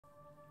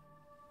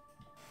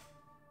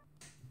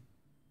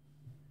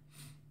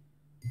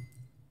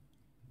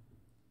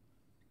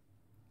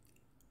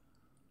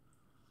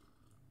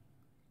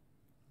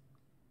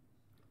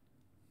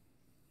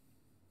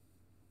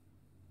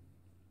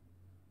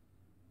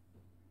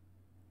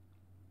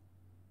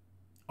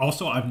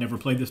Also, I've never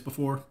played this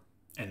before,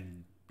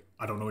 and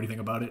I don't know anything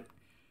about it.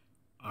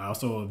 I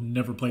also have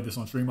never played this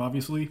on stream,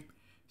 obviously.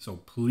 So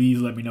please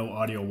let me know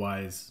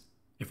audio-wise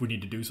if we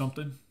need to do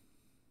something.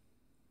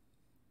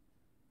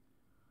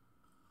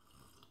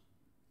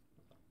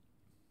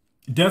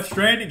 Death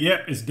Stranding?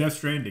 Yeah, it's Death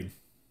Stranding.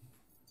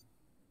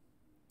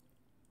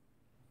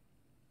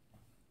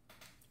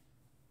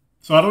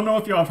 So I don't know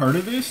if y'all have heard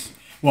of this.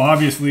 Well,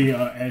 obviously,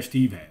 Ash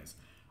Steve has.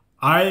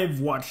 I've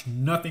watched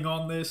nothing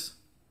on this.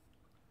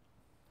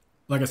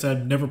 Like I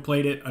said, never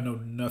played it. I know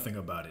nothing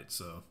about it,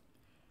 so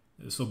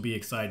this will be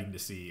exciting to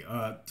see.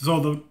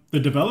 So the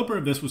developer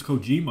of this was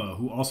Kojima,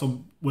 who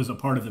also was a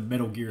part of the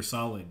Metal Gear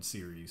Solid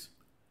series.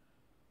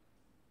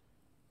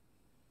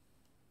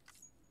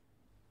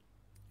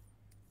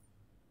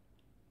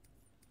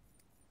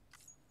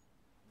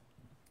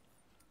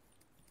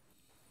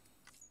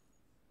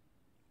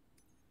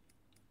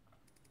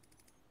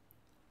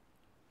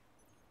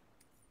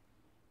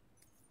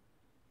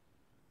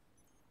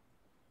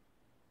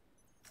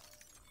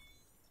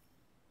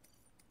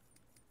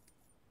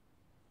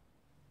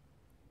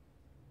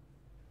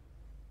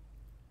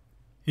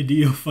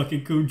 Hideo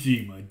fucking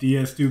Kojima,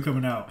 DS2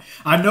 coming out.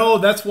 I know,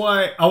 that's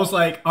why I was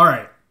like, all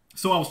right.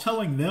 So I was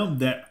telling them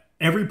that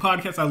every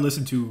podcast I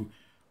listen to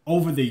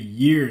over the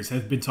years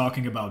has been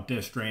talking about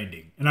Death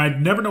Stranding. And I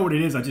never know what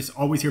it is. I just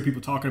always hear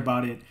people talking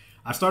about it.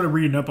 I started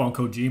reading up on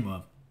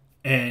Kojima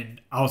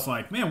and I was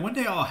like, man, one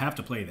day I'll have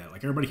to play that.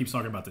 Like everybody keeps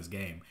talking about this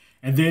game.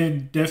 And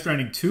then Death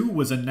Stranding 2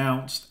 was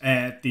announced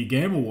at the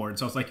Game Awards.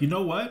 So I was like, you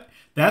know what?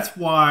 That's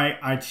why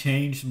I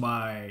changed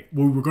my.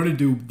 Well, we were going to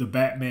do the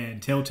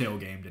Batman Telltale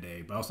game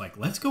today, but I was like,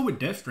 let's go with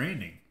Death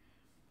Stranding.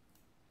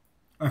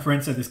 My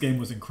friend said this game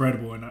was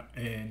incredible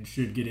and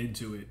should get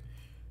into it.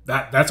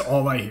 That's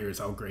all I hear is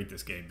how great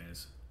this game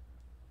is.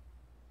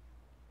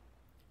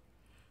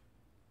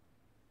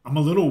 I'm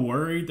a little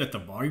worried that the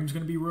volume's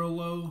going to be real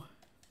low.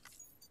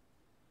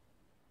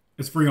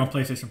 It's free on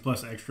PlayStation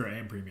Plus Extra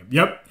and Premium.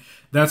 Yep,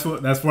 that's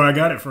where I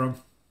got it from.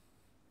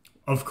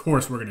 Of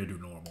course, we're gonna do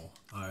normal.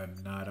 I'm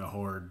not a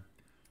hard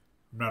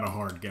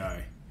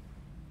guy,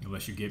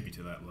 unless you get me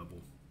to that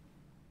level.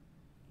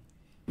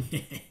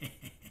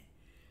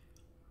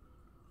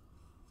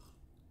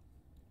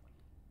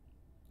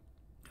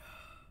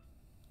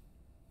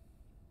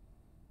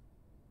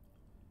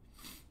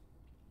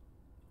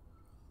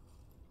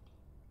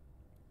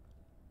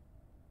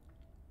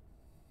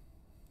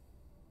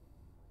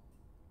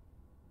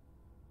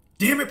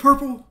 Damn it,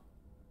 Purple!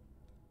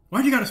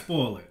 Why'd you gotta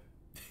spoil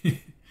it?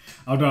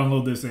 I'll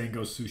download this and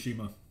Ghost of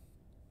Tsushima.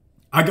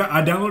 I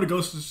downloaded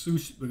Ghost of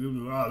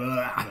Tsushima.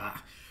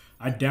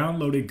 I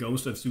downloaded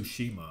Ghost of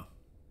Tsushima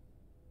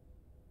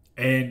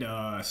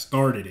and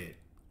started it.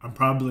 I'm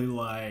probably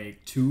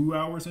like 2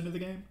 hours into the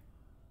game.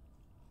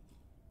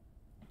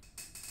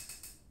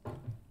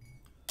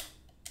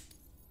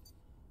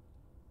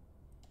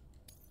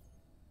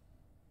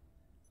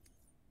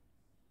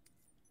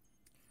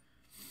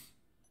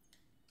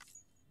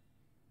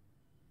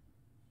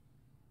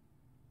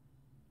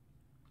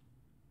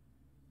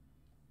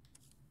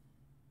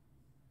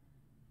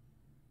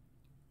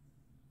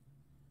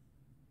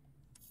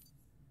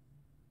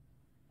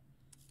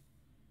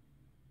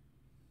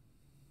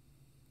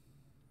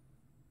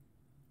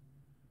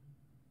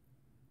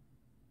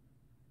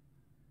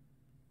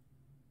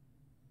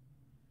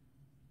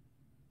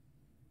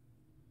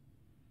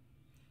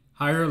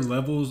 Higher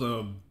levels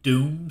of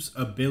Doom's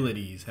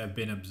abilities have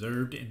been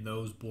observed in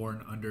those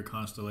born under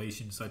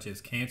constellations such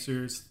as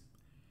Cancers,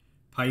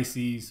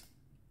 Pisces,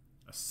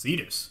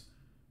 Cetus.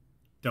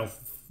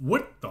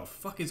 What the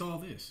fuck is all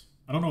this?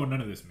 I don't know what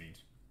none of this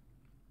means.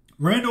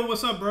 Randall,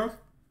 what's up, bro?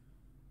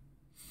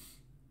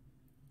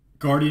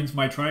 Guardians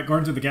might try it.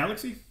 Guardians of the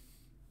Galaxy?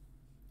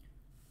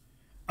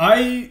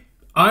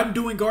 I'm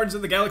doing Guardians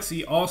of the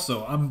Galaxy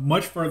also. I'm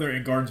much further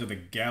in Guardians of the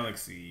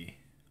Galaxy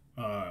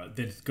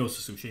than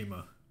Ghost of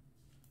Tsushima.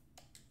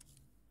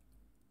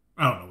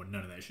 I don't know what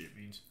none of that shit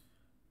means.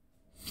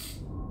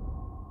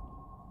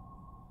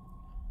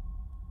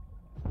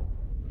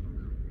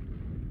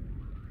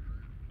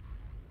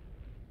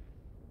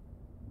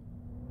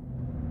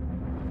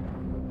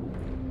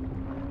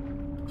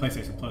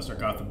 PlayStation Plus or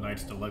Gotham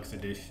Knights Deluxe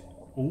Edition.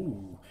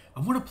 Ooh,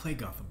 I want to play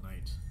Gotham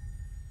Knights.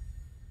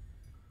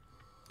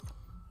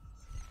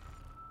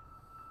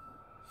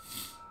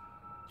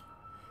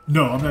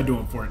 No, I'm not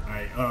doing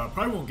Fortnite.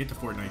 Probably won't get to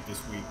Fortnite this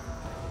week.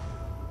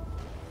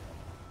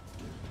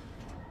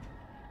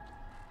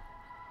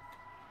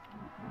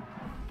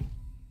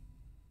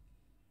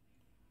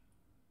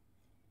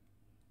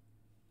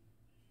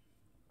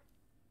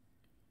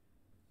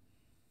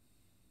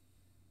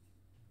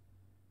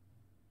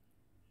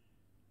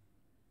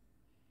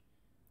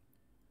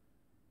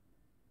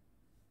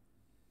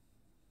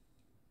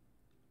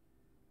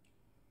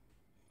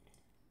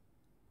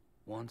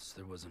 Once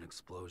there was an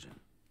explosion.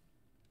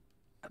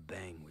 A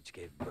bang which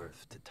gave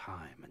birth to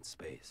time and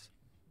space.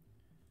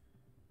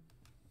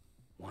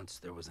 Once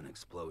there was an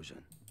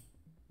explosion.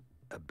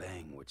 A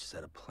bang which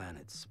set a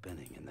planet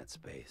spinning in that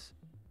space.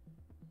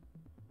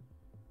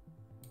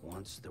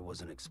 Once there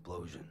was an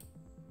explosion.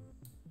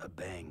 A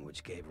bang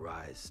which gave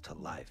rise to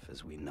life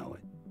as we know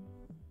it.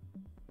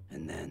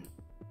 And then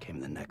came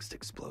the next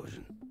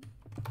explosion.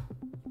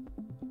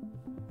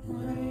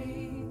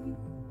 Rain,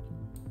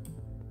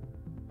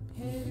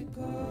 here it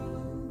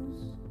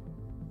goes.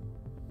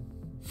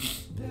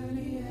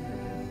 Dirty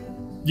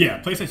eyes,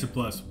 Yeah, PlayStation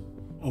Plus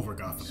over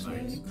Gotham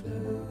Knights.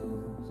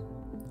 clothes.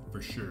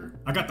 For sure.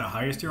 I got the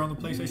highest tier on the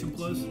PlayStation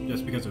Plus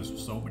just because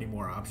there's so many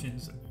more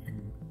options,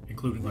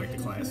 including like the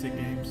classic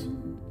games.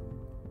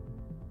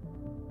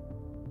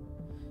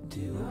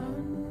 To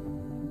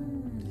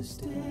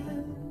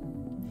understand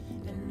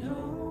and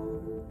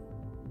know.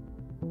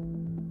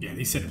 Yeah,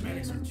 these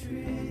cinematics are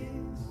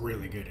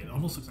really good. It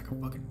almost looks like a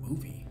fucking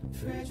movie.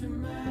 Fragile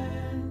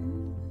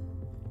mind.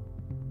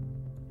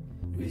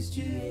 Risk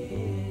your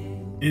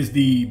head. Is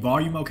the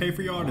volume okay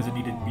for y'all, or does it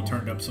need to be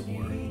turned up some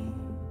more?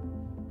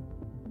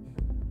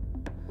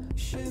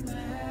 Shut my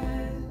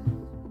eyes.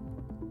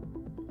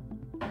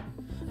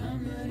 I'm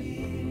not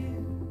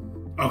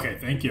here. Okay,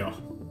 thank y'all.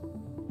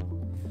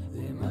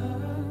 Them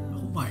are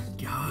Oh my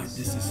god,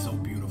 this is so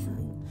beautiful.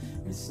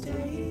 mistakes.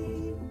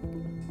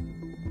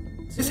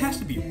 This has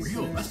to be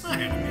real. That's not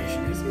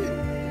animation, is it?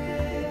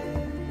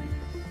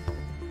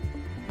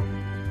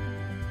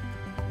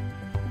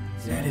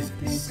 That is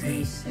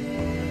insane.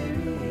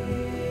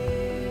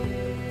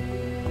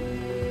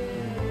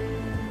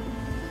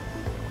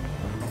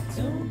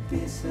 Don't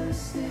be so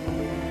serious.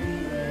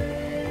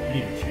 I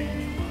need to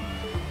change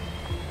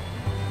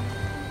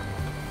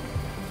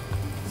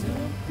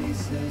Don't be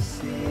so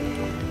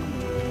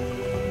serious.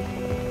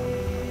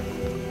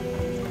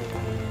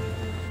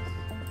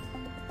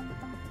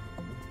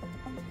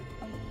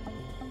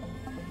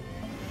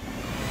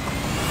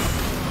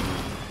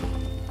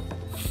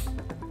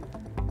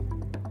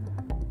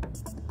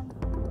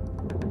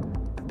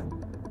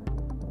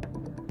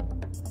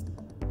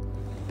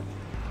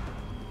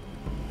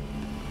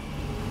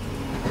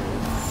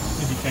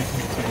 Maybe text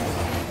me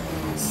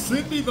too.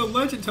 Sydney the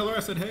legend, tell her I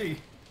said hey.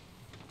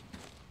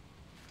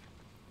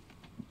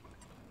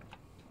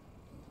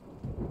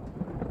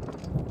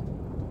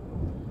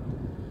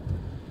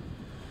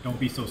 Don't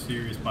Be So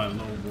Serious by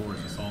Low Roar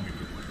is a song if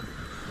you want.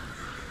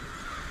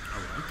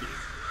 I like it.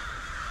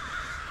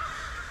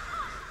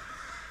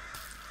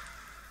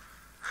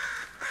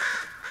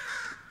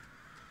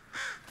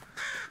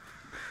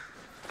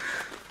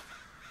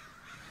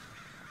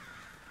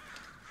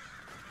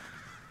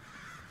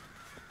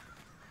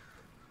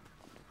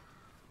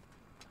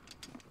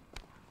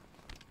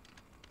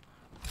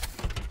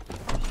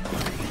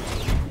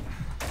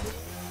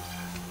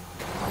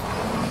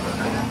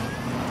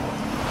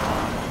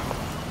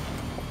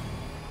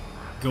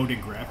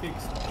 Goated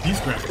graphics. These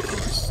graphics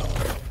are so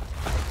good.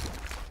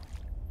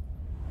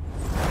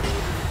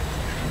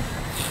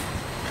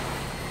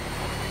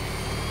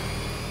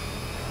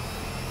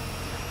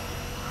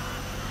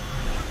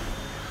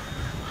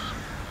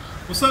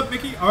 What's up,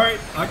 Mickey? Alright,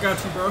 I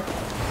got you, bro.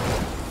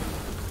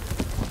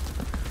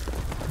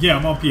 Yeah,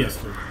 I'm on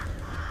PS4.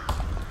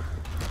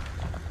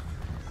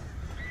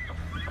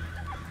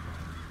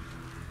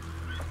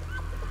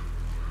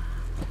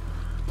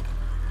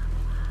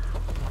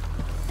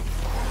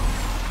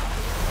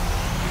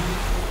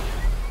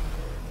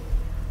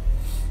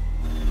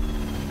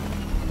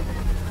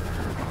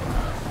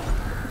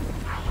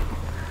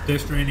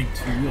 Death Stranding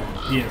 2 on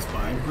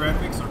PS5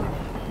 graphics are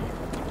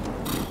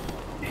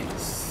gonna be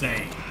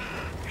insane.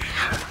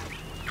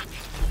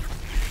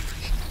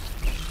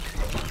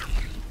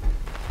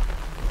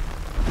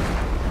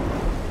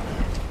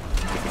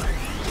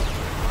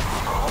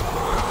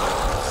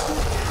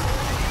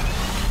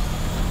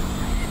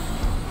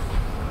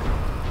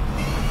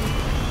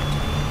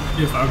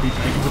 If I would be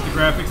making with the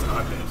graphics,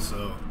 I bet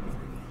so.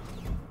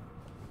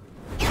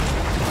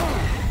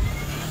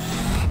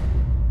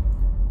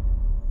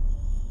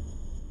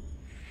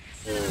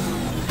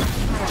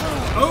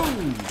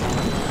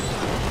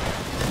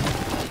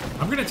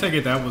 I'm gonna take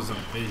it that was a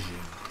vision.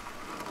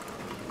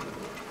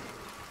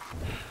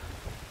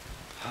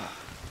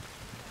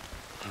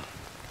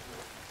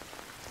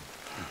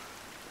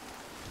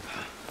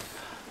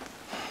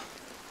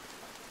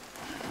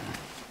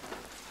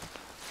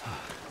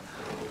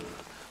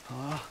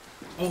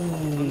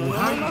 Oh,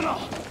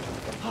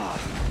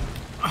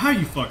 how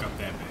you fuck up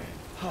that bad?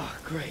 Ah,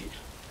 great.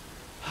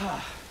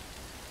 Ah,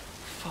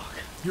 fuck.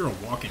 You're a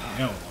walking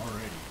hell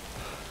already.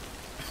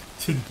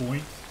 10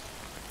 points.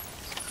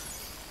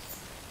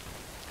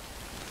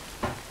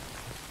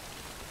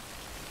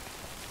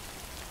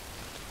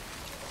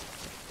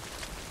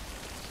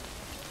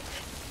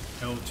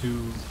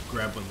 L2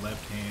 grab with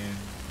left hand,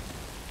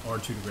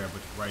 R2 to grab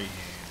with right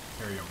hand,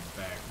 carry on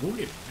the back. What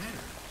would it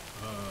matter?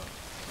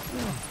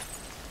 Okay.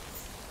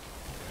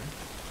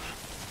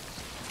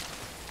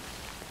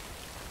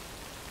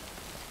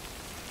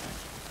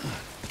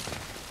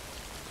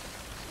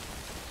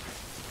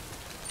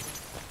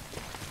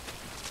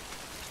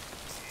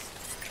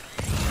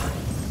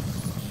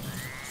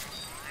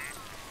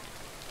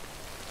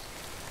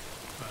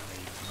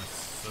 I'm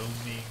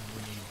assuming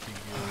we need to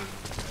go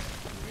that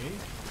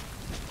way.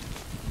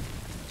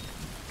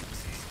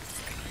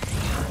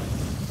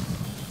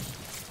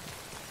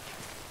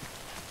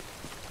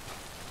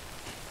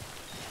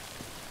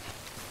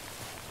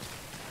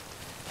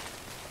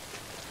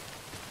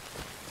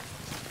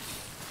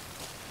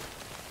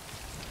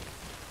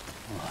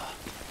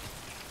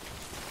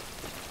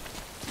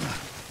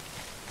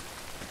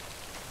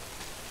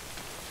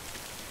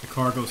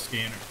 cargo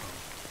scanner.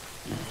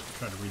 Oh,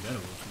 tried to read that a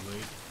little too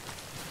late.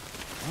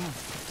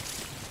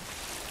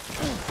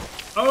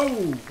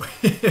 Oh!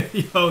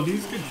 Yo,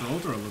 these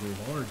controls are a little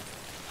hard.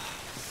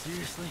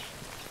 Seriously?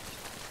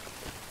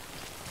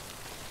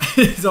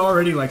 He's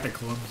already like the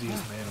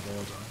clumsiest man of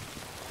all time.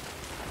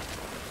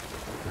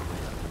 Way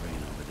out the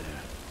rain over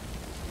there.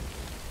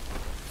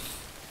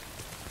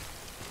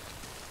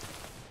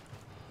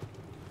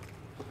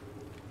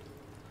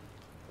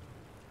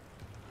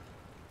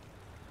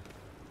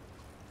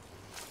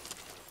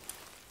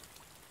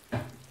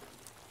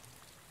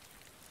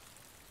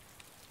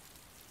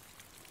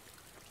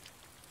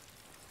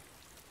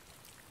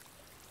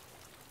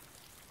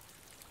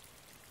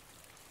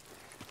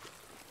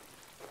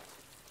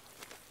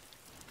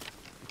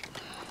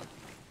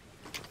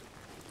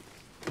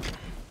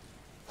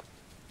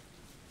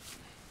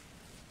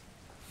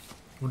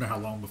 Wonder how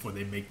long before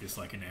they make this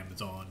like an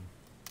Amazon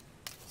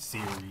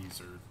series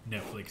or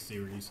Netflix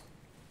series.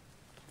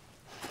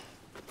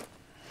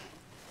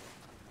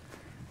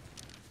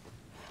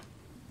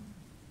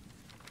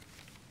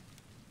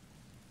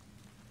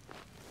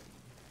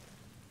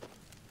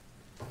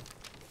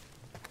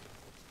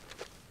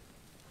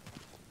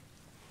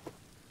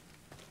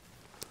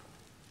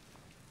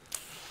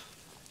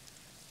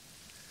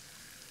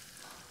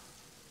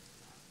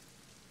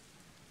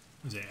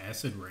 Is it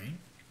acid rain?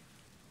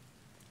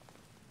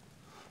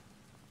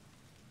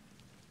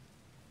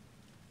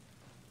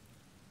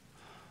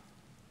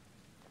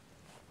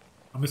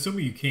 I'm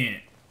assuming you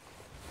can't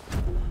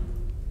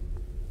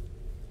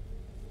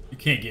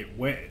get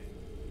wet.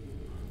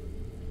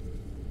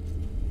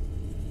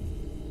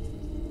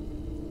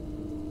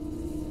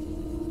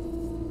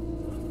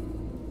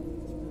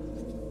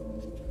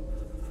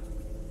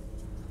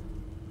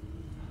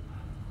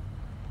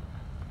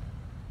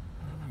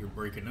 You're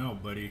breaking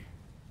out, buddy.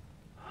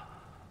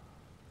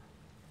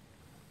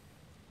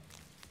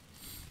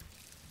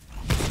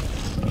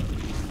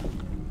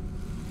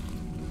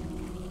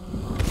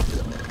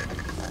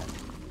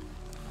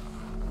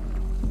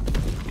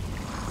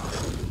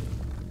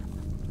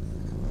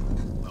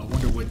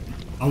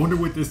 I wonder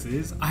what this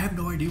is. I have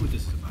no idea what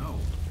this is about.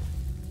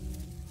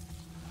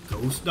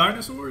 Ghost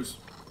dinosaurs?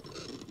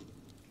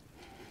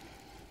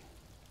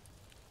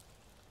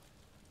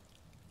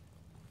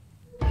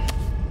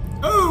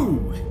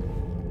 Oh!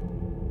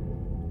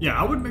 Yeah,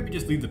 I would maybe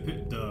just leave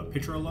the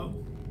picture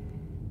alone.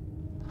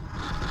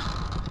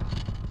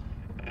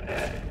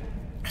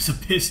 It's a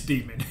piss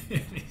demon.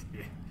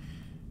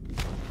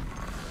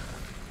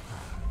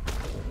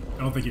 I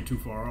don't think you're too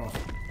far off.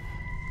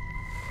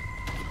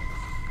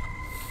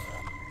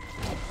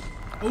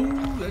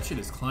 Oh, that shit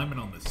is climbing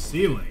on the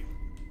ceiling.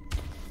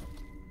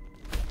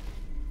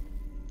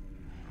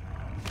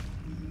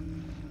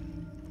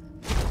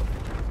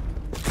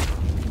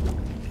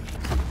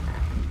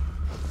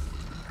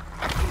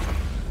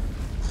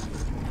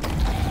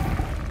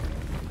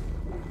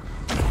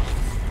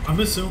 I'm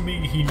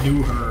assuming he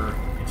knew her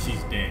and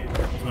she's dead.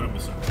 That's what I'm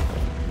assuming.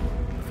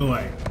 I feel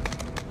like...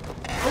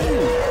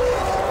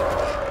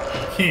 Oh!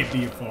 You can't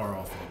be far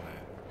off on that.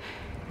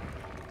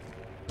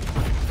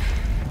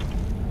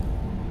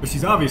 But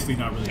she's obviously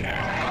not really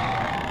that.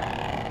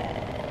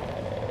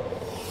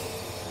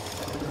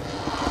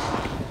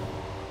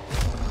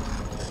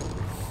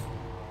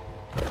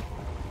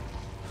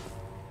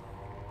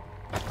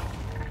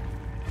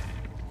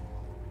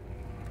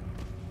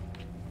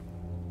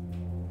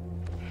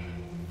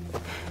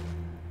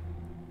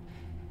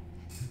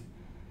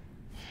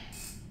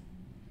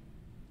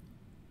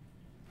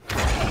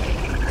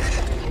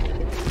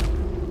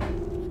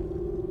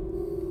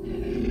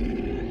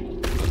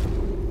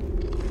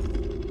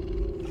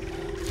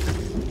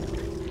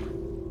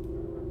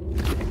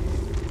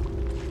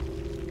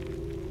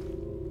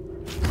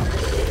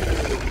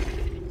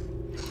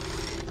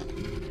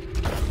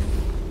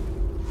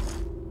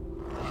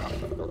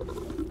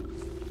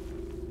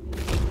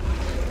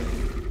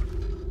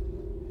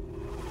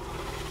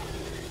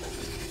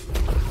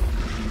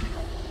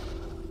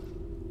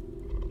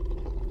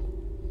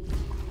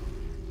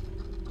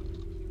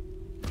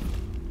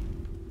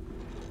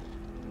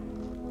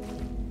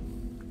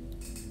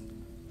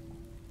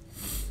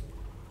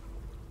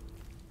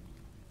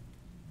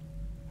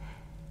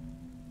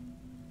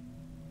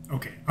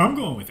 Okay, I'm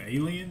going with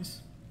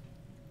aliens,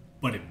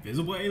 but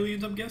invisible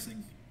aliens, I'm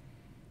guessing?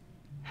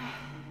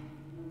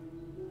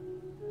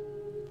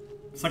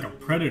 It's like a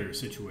predator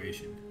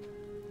situation.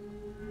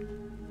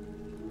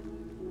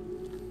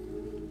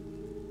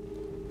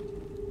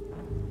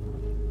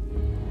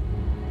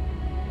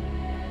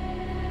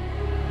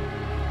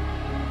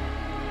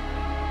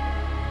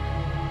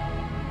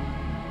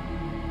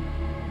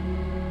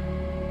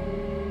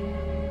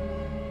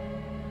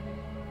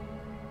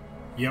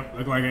 Yep,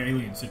 look like an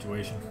alien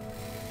situation.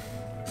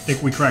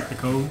 Think we cracked the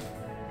code?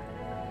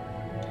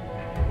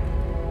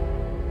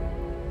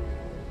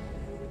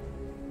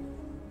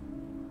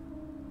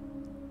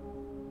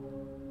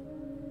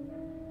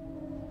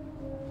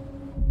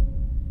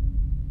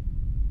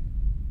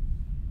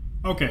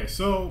 Okay,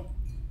 so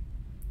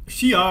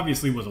She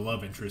obviously was a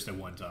love interest at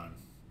one time.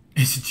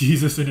 It's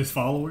Jesus and his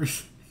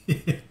followers.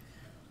 That's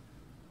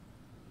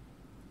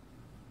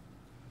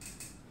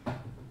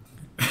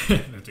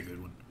a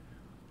good one.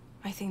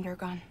 I think they're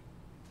gone.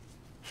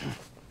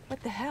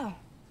 What the hell?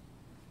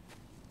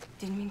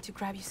 Didn't mean to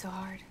grab you so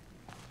hard.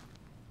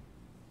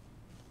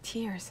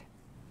 Tears.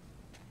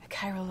 A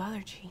chiral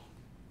allergy.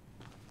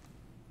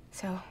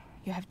 So,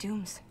 you have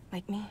dooms,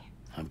 like me.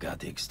 I've got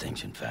the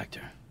extinction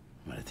factor,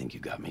 but I think you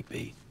got me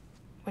beat.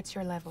 What's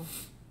your level?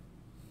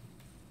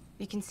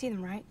 You can see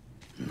them, right?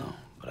 No,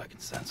 but I can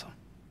sense them.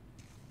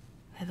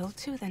 Level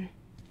 2, then.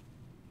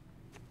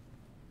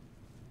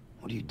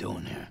 What are you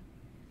doing here?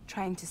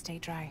 Trying to stay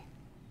dry.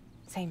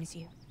 Same as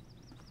you.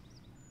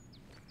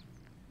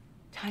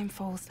 Time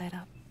falls let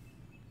up.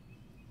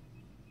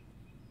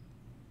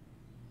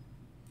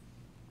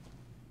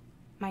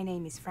 My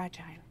name is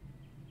Fragile.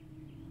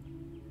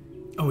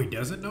 Oh, he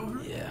doesn't know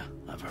her? Yeah,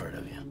 I've heard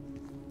of you.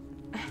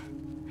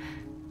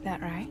 That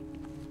right?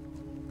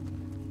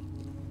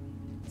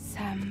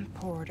 Sam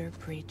Porter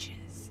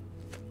Bridges.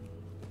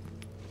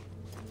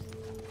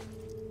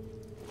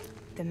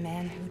 The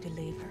man who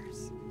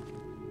delivers.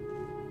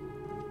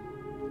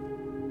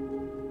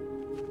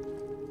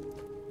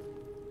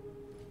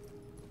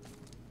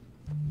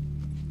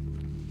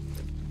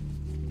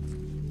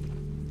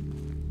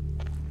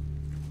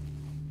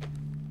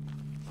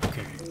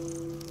 Okay.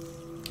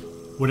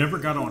 Whatever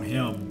got on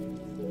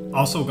him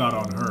also got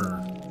on her.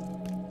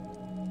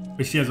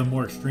 But she has a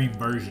more extreme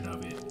version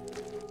of it.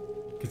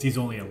 Because he's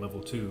only at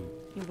level 2.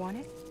 You want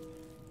it?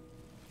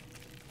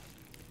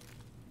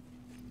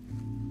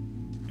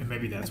 And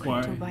maybe that's A why.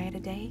 little bite a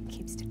day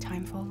keeps the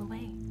time fall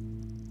away.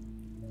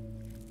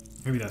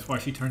 Maybe that's why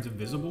she turns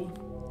invisible?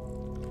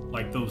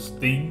 Like those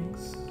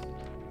things?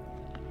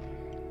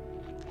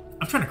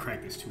 I'm trying to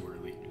crack this too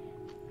early.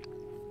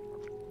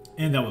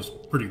 And that was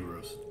pretty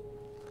gross.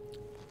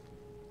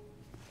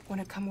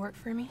 Wanna come work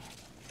for me?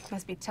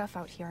 Must be tough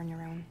out here on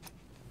your own.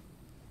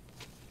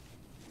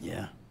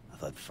 Yeah, I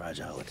thought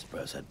Fragile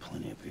Express had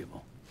plenty of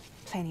people.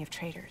 Plenty of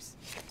traitors.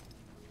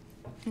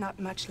 Not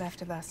much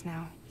left of us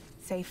now,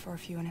 save for a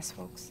few honest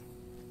folks.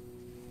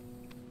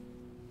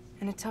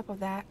 And on top of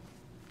that,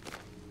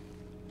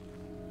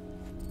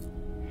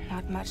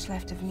 not much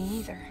left of me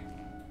either.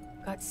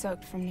 Got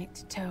soaked from neck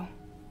to toe.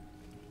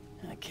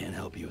 I can't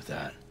help you with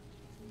that.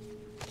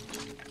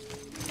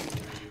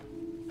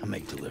 I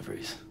make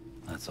deliveries,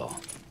 that's all.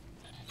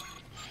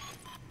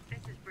 This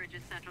is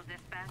Bridges Central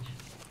Dispatch.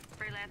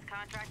 Freelance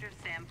contractor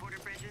Sam Porter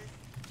Bridges.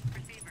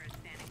 Receivers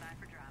standing by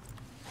for drop.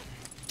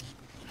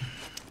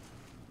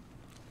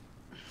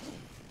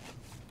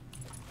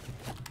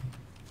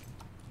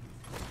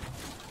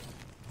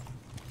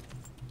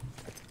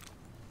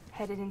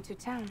 Headed into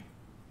town.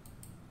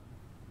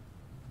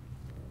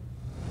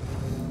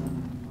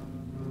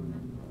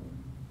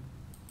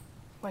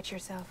 Watch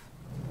yourself.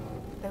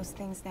 Those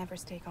things never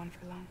stay gone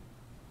for long.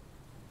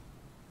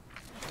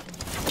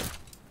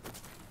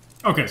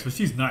 Okay, so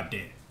she's not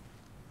dead.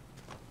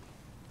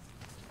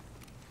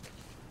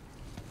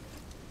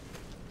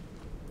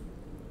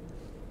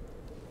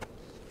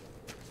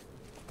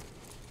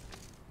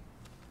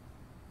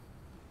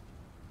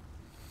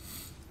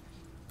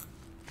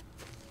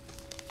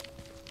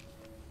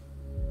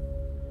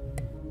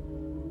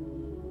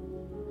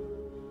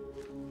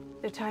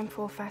 The time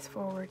full fast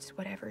forwards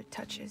whatever it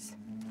touches.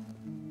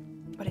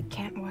 But it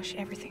can't wash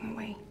everything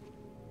away.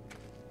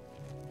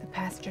 The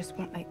past just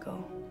won't let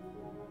go.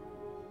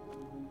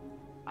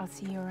 I'll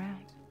see you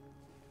around.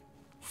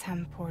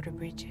 Sam Porter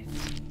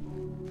Bridges.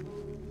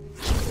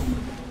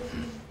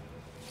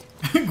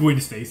 Gwen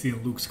Stacy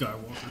and Luke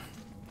Skywalker.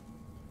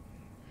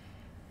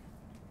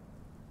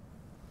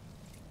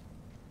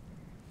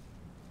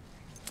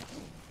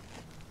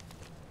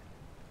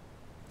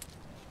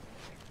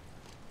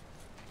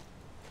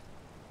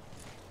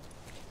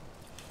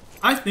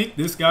 I think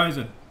this guy's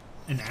an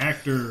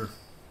actor.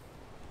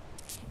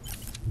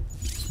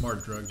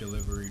 Smart drug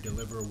delivery.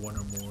 Deliver one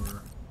or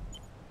more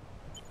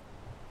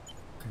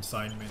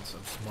consignments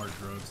of smart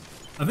drugs.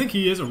 I think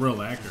he is a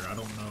real actor. I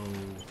don't know.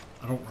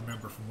 I don't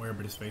remember from where,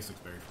 but his face looks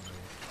very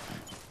familiar.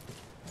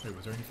 Wait,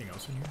 was there anything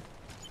else in here?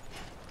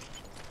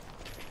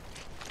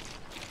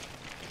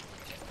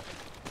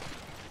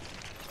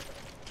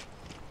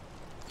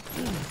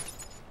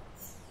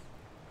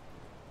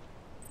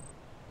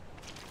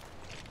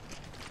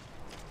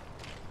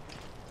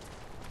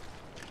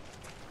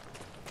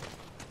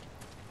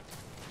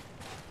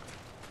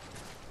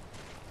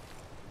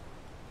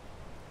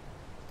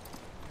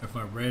 If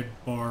my red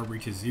bar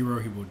reaches 0,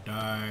 he will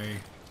die.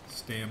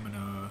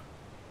 Stamina.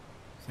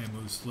 Sam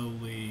moves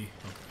slowly.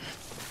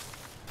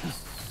 Okay.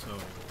 So.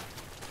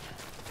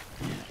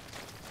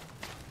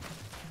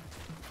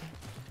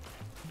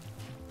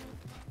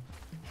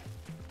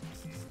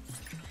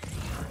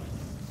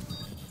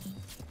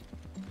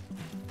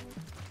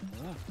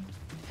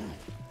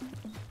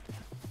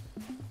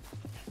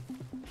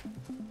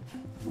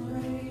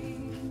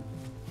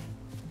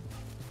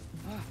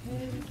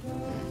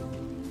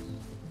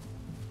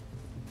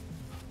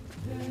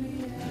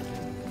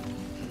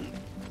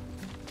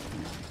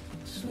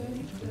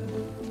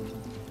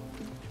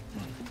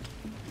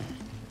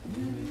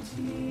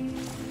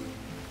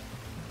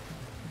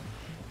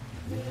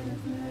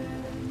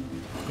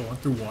 Going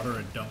through water,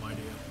 a dumb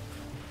idea.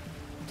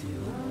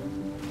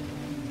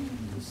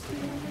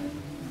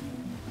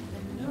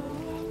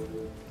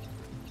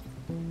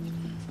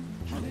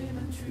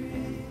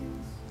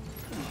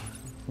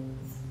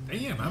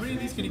 Damn, how many of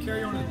these can he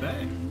carry on his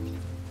back?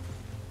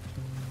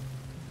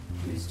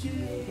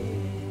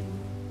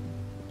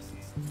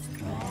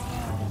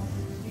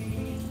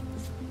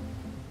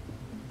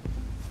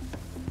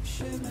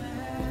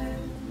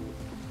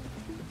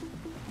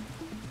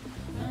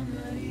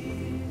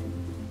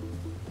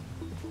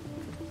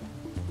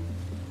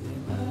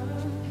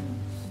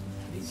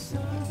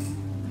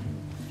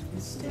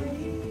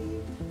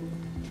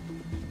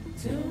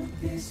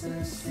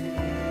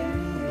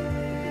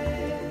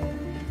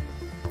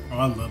 Oh,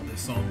 I love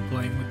this song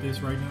playing with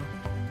this right now.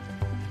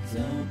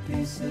 Don't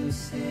be so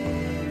serious.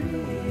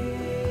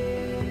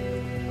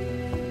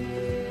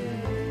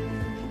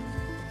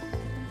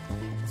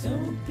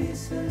 Don't be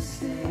so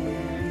serious.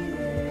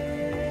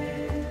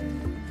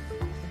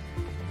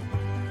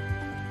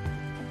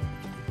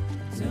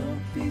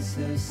 Don't be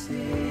so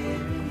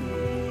serious.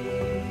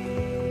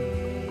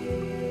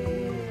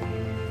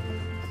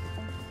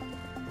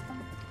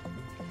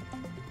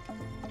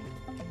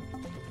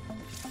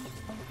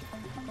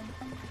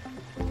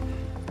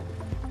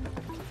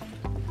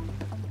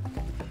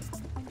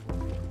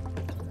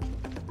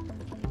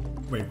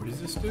 Wait, what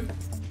does this do?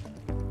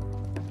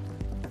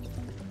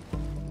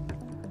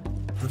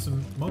 There's a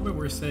moment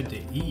where it said to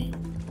eat.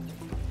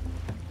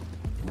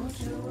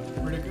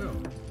 Where'd it go?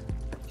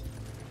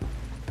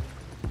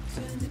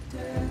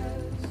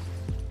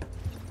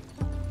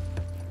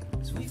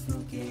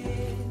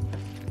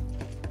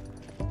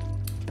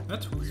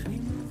 That's weird.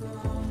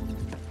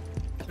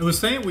 It was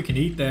saying we can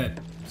eat that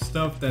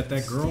stuff that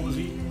girl was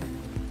eating.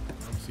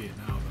 I don't see it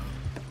now though.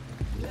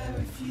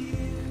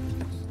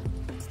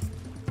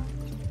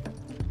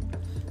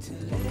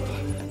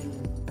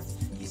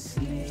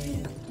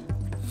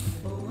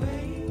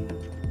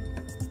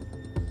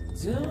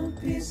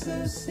 Don't be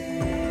so serious.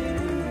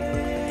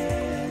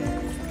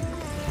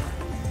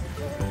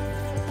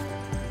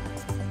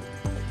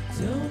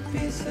 Don't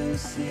be so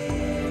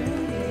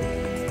serious.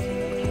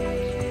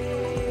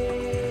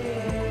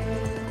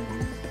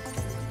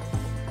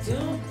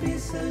 Don't be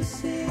so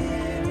serious.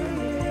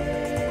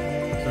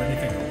 Is there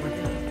anything over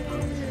here?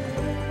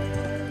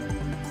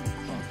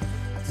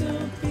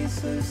 Don't be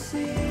so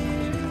serious.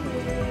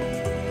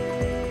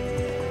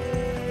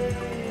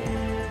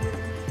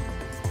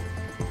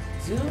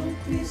 Don't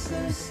be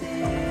so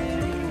serious.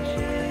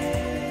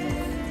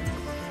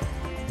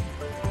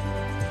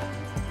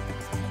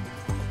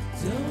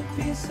 Don't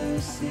be so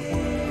serious.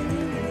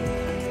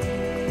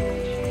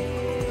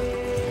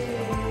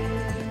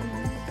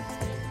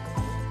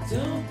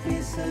 Don't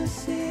be so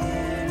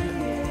serious.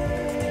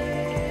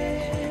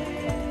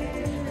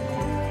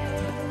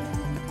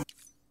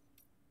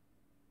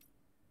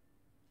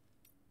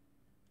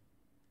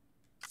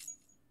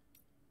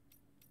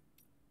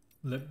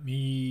 Let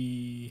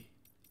me...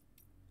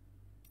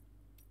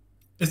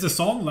 Is the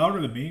song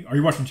louder than me? Are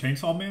you watching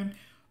Chainsaw Man?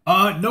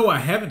 No, I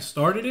haven't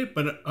started it,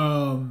 but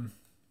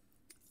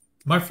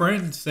my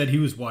friend said he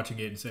was watching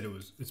it and said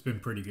it's been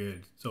pretty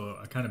good. So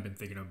I kind of been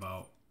thinking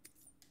about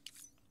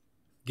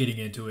getting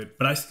into it,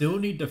 but I still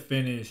need to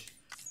finish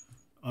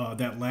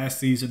that last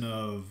season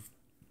of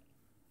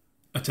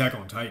Attack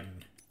on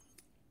Titan.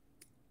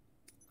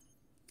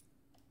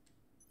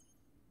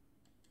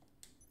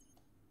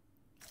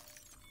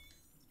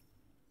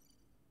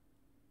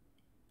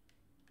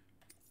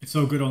 It's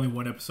so good, only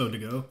one episode to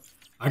go.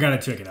 I gotta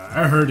check it out.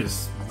 I heard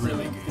it's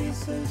really good.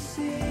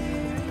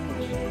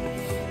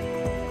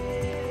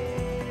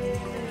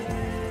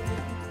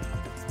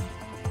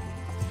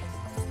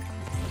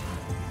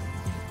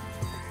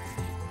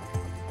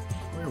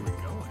 Where are we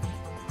going?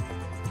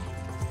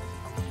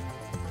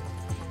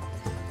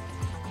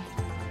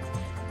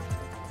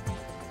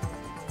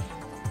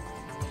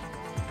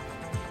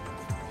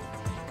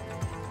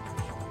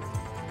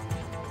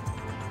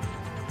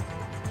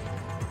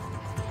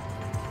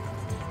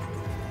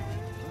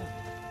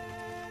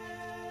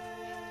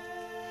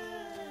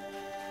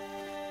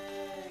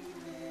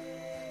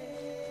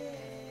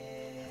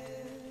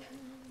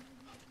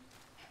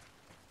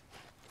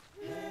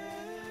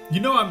 You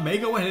know, I may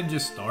go ahead and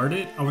just start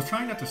it. I was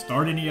trying not to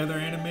start any other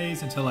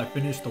animes until I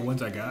finished the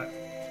ones I got.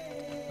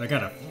 I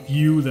got a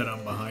few that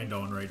I'm behind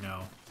on right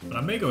now, but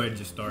I may go ahead and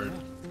just start.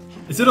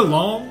 Is it a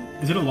long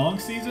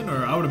season,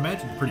 or I would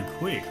imagine pretty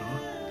quick, huh?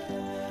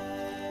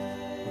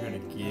 We're gonna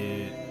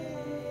get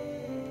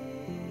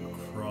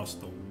across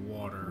the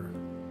water.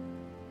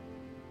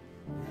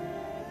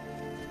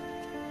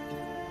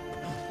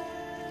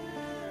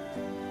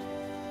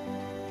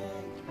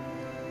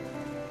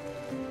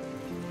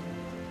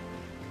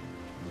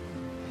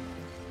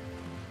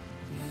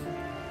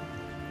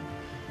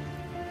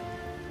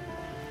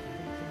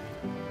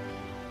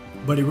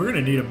 Buddy, we're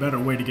gonna need a better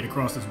way to get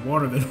across this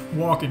water than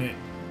walking it.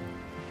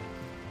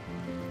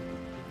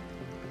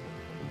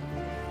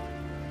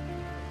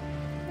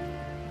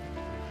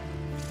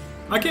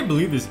 I can't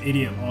believe this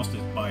idiot lost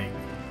his bike.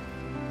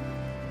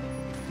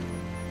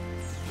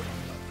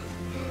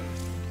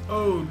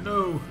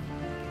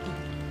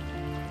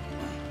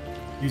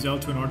 Use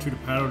L2 and R2 to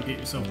paddle to get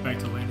yourself back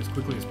to land as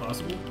quickly as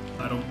possible.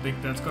 I don't think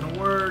that's gonna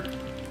work.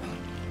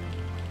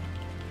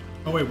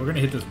 Oh wait, we're gonna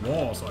hit this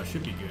wall, so I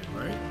should be good,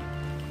 right?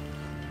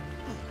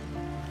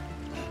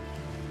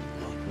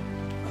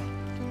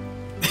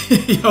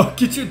 Yo,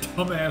 get your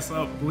dumb ass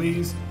up,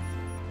 please.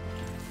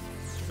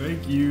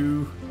 Thank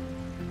you.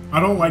 I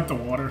don't like the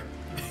water.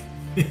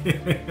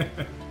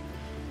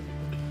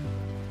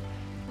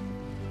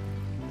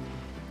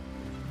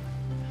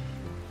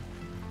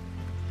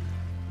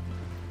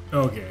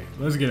 Okay,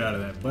 let's get out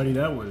of that, buddy.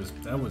 That was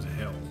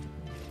hell.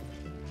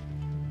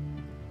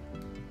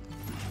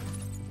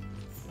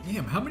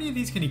 Damn, how many of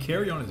these can he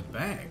carry on his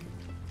back?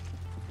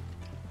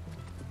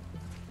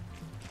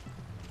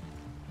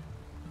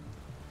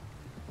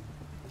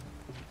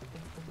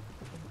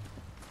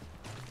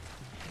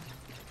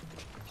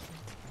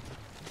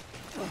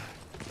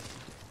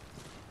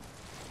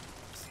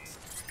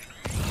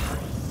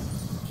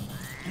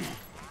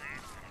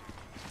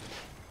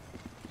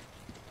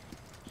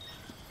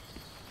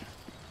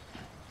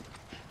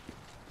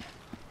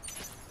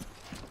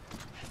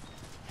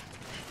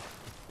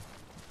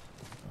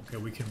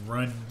 Okay, we can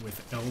run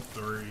with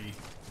L3.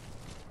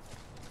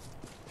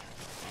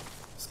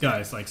 This guy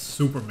is like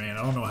Superman.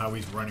 I don't know how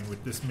he's running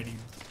with this many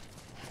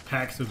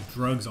packs of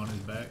drugs on his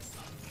back.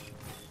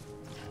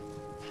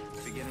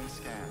 Beginning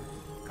scan.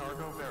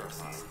 Cargo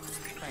verified.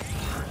 Thank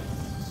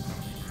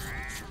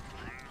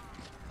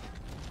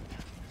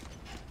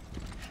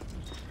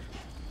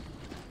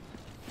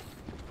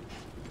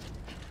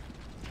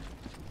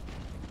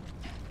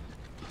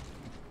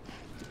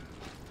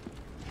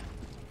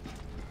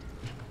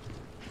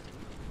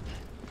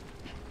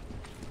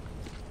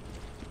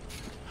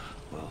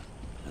Well,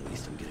 at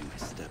least I'm getting my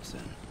steps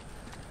in.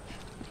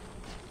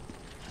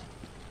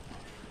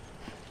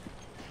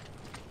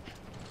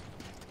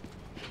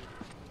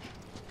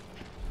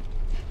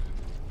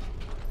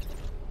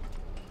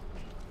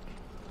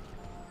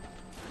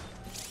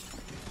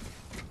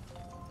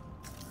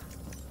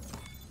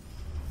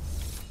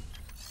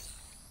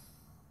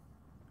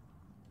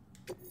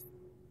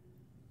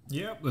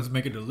 Yep, let's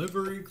make a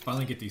delivery.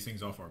 Finally get these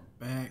things off our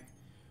back.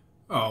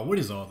 Oh, what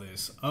is all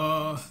this?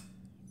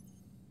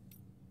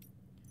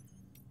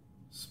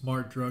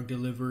 Smart drug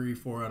delivery,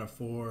 4 out of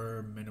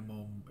 4.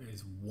 Minimum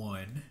is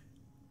 1.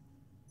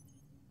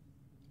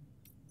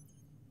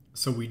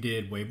 So we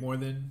did way more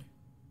than...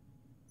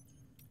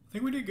 I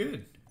think we did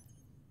good.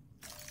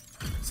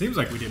 Seems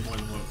like we did more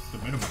than what the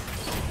minimum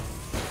was.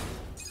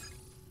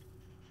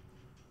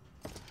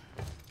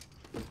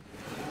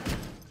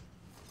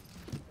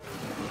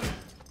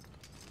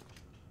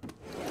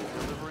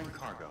 delivering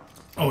cargo.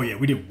 Oh yeah,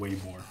 we did way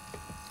more.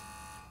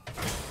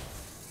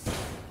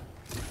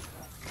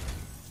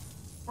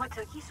 What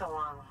took you so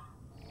long?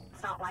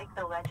 It's not like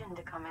the legend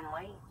to come in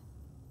late.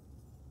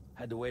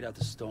 Had to wait out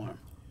the storm.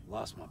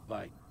 Lost my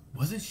bike.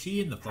 Wasn't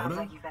she in the Sounds photo?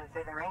 like you've been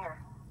through the ringer.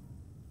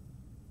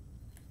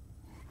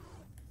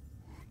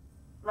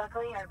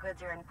 Luckily, our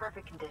goods are in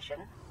perfect condition.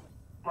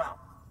 Well,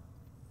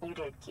 you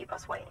did keep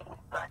us waiting,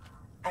 but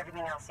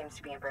everything else seems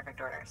to be in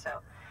perfect order, so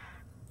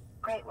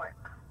great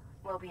work.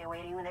 We'll be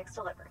awaiting the next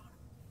delivery.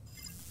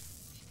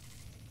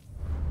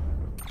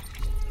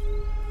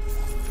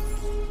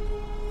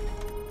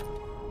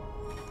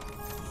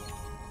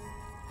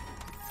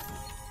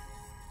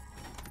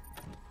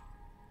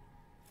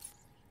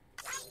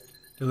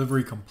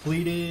 Delivery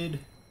completed.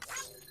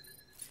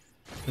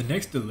 The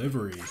next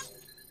delivery.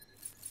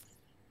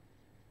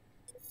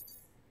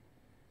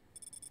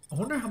 I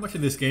wonder how much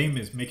of this game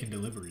is making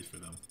deliveries for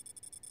them.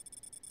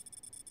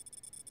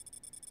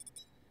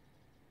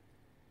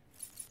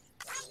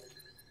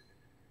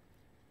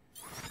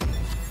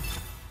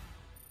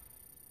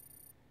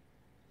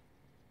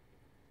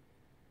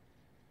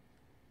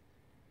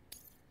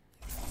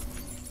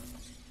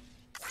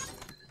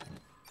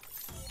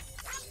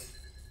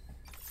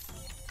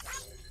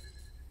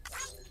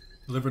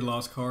 Delivered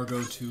lost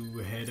cargo to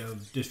head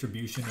of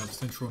distribution of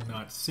Central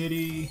Knot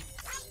City.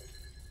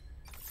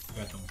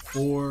 Got them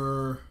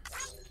 4.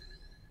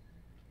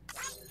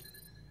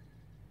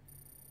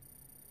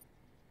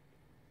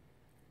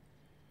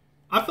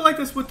 I feel like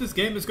that's what this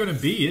game is going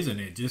to be, isn't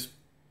it? Just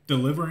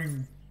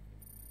delivering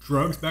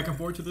drugs back and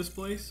forth to this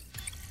place.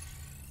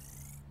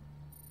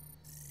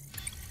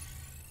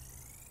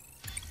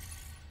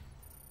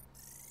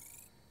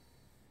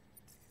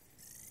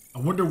 I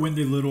wonder when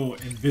the little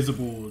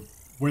invisible...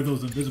 where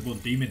those invisible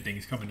demon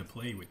things come into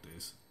play with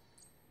this.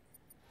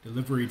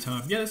 Delivery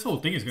time. Yeah, this whole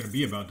thing is going to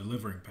be about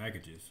delivering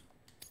packages.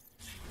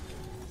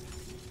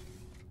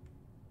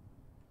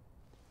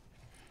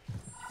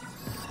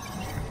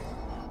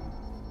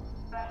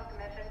 Special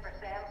commission for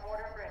Sam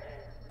Porter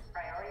Bridges.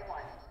 Priority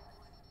 1.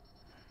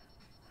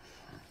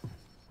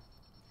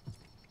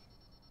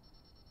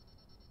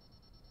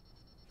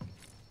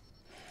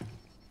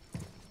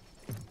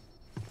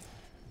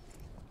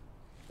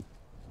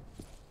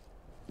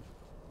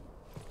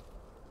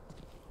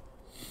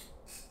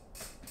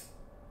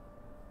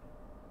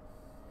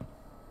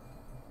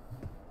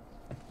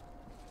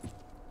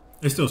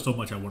 There's still so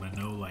much I want to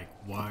know, like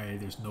why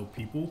there's no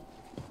people.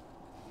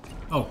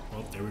 Oh,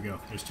 well, there we go.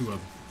 There's two of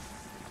them.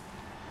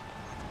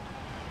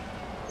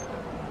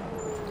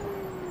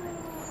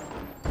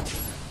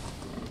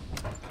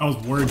 I was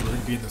worried we were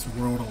going to be in this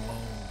world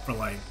alone for,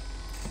 like,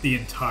 the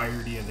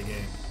entirety of the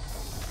game.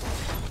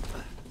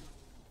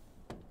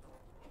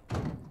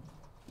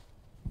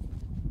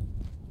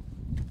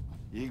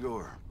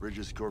 Igor,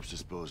 Bridges Corpse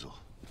Disposal.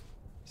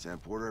 Sam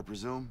Porter, I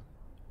presume?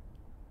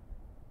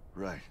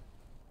 Right.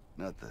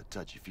 Not the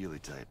touchy-feely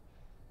type.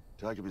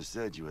 Document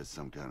said you had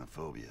some kind of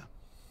phobia.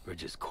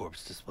 Bridges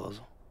corpse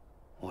disposal?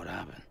 What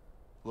happened?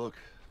 Look,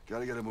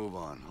 gotta get a move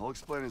on. I'll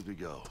explain as we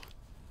go.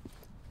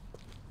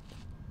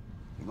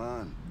 Come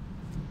on.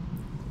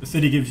 The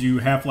city gives you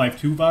Half-Life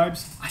 2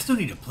 vibes. I still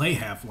need to play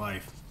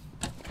Half-Life.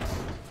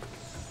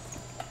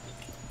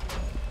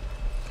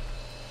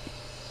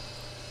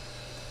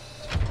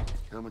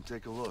 Come and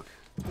take a look.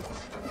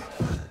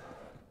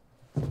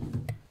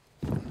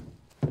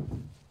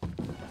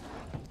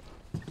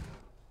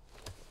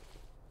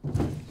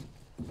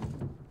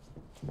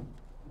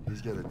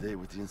 He's got a date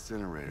with the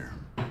incinerator.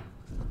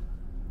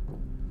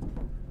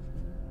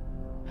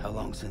 How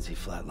long since he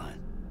flatlined?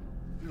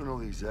 We don't know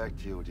the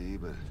exact TOD,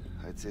 but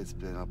I'd say it's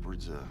been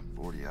upwards of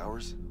 40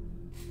 hours.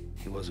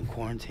 He wasn't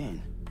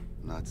quarantined.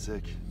 Not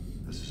sick.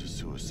 This is a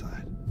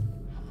suicide.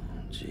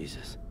 Oh,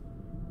 Jesus.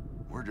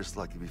 We're just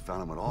lucky we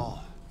found him at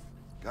all.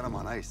 Got him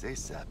on ice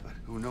ASAP, but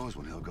who knows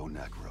when he'll go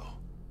necro.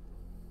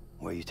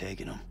 Where are you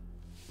taking him?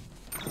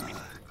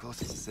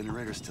 Closest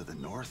incinerator's to the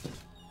north.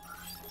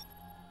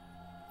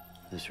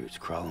 This route's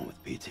crawling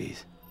with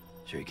BTs.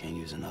 Sure you can't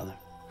use another?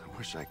 I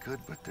wish I could,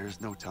 but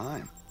there's no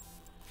time.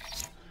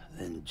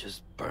 Then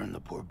just burn the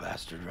poor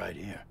bastard right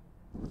here.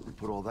 We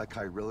put all that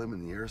chiralium in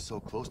the air so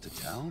close to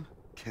town?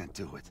 Can't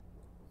do it.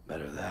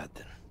 Better that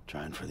than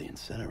trying for the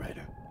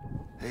incinerator.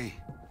 Hey,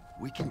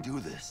 we can do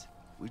this.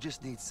 We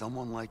just need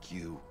someone like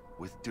you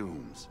with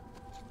dooms.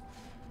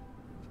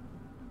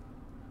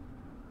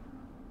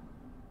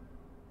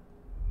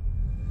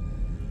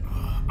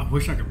 I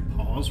wish I could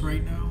pause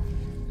right now.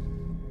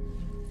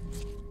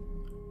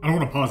 I don't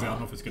want to pause it. I don't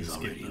know if it's going to He's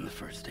skip already in the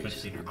first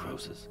stages of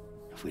necrosis.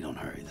 If we don't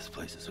hurry, this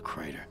place is a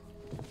crater.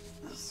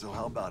 So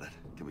how about it?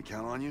 Can we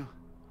count on you?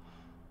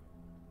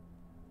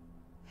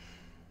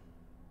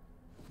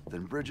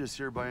 Then Bridges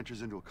hereby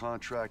enters into a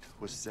contract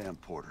with Sam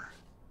Porter.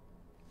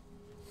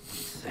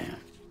 Sam.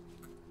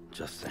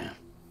 Just Sam.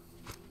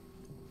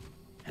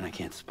 And I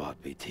can't spot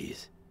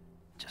BTs.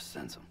 Just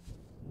sense them.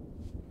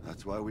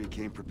 That's why we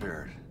came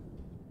prepared.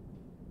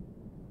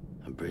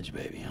 A bridge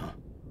baby, huh?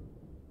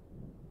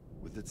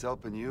 With its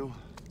help and you,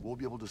 we'll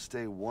be able to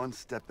stay one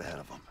step ahead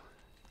of them.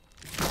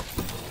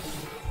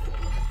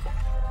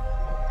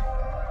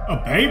 A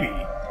baby?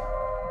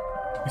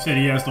 He said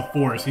he has the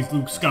Force. He's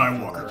Luke That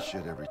Skywalker.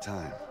 shit every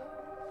time.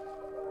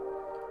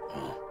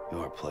 Oh, you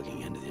are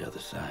plugging into the other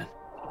side.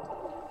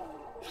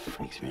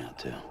 Freaks me out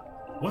too.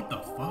 What the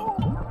fuck?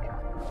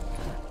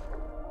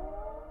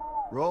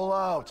 Roll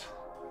out.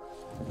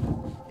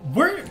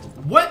 Where?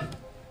 What?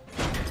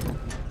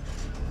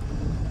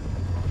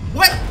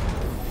 What?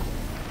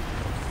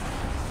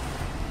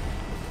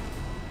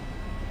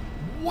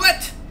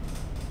 What?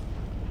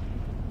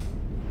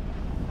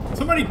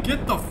 Somebody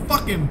get the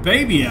fucking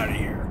baby out of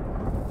here.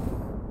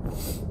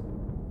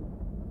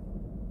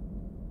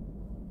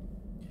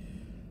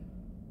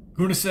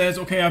 Guna says,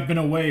 okay, I've been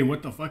away.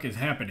 What the fuck is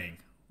happening?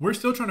 We're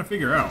still trying to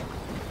figure out.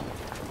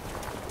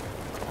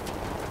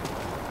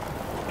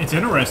 It's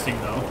interesting,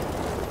 though.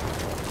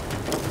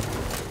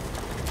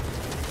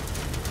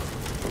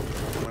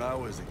 When I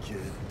was a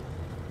kid,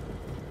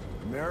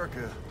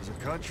 America was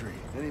a country.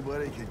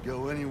 Anybody could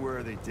go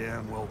anywhere they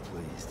damn well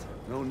pleased.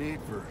 No need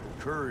for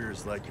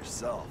couriers like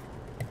yourself.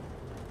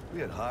 We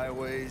had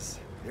highways,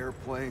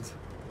 airplanes.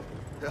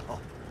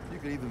 Hell, you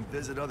could even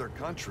visit other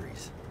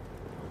countries.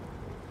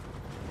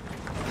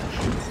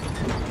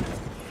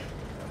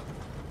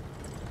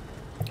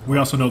 We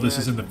also know this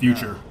is in the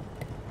future.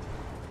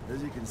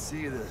 As you can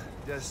see, the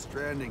Death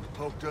Stranding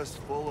poked us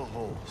full of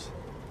holes.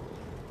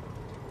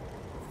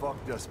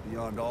 Fucked us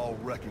beyond all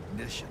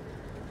recognition.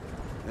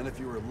 And if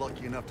you were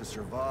lucky enough to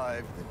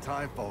survive, the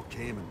timefall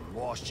came and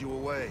washed you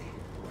away.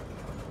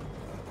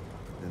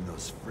 Then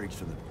those freaks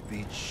from the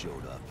beach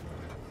showed up.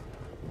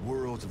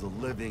 Worlds of the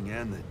living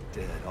and the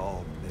dead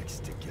all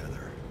mixed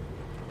together.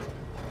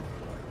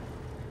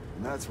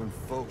 And that's when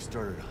folks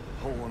started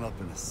holing up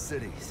in the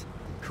cities.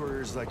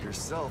 Couriers like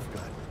yourself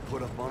got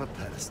put up on a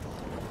pedestal.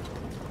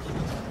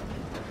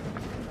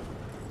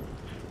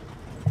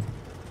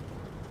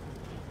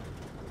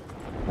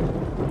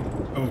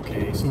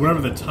 Okay, so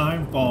whatever the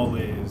time fall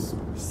is,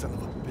 Son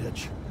of a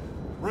bitch.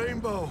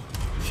 Rainbow!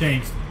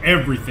 changed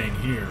everything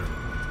here.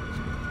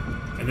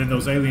 And then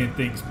those alien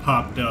things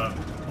popped up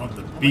on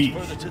the beach.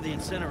 Further to the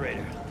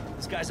incinerator.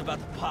 This guy's about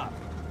to pop.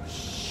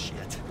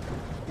 Shit.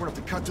 We're gonna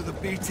have to cut to the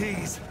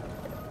BTs.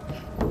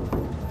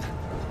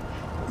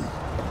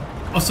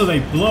 Oh, so they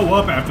blow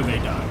up after they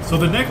die. So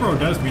the necro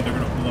does mean they're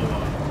gonna blow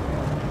up.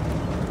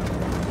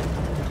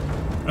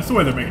 That's the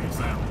way they're making it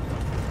sound.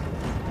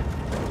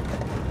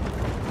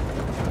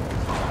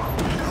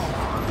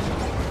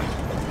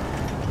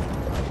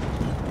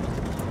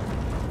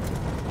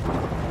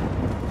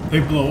 They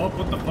blow up?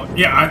 What the fuck?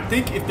 Yeah, I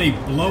think if they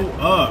blow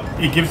up,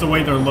 it gives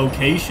away their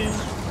location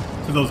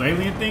to those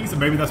alien things, and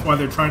maybe that's why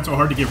they're trying so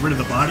hard to get rid of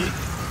the body.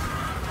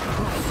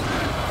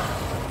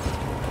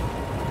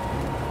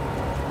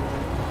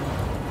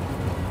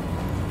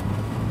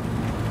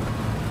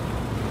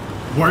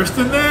 Worse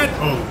than that?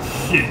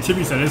 Oh shit,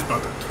 Chippy said it's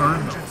about to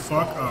turn the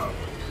fuck up.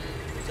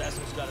 Those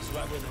assholes got us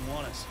right where they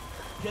want us.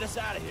 Get us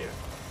out of here.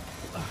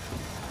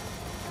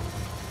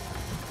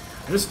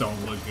 This don't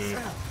look good.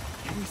 Sam,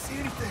 can you see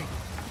anything?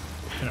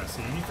 Can I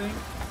see anything?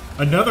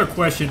 Another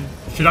question,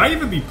 should I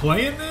even be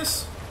playing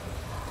this?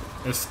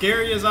 As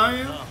scary as I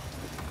am? No,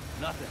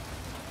 nothing.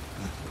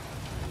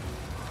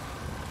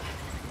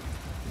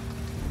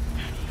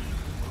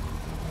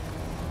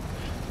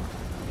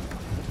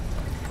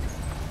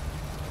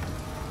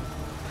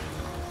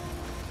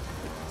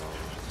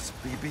 This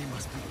BB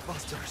must be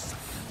Buster's.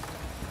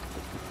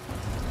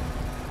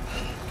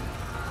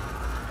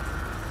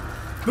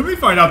 Let me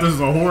find out this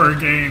is a horror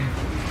game.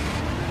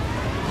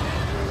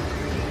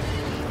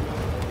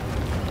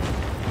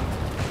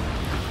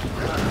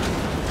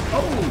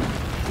 Oh,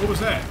 what was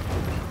that?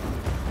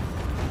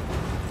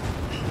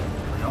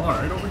 Are y'all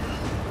alright over here?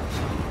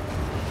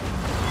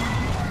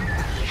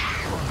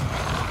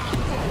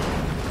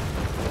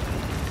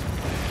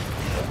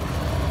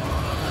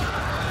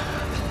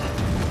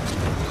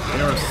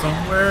 They are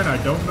somewhere and I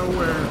don't know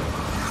where.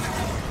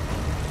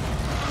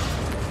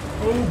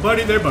 Oh,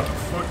 buddy, they're about to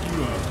fuck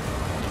you up.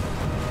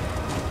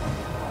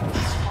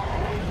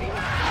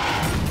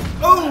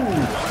 Oh!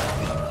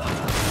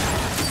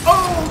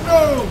 Oh,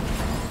 no!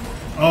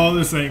 Oh,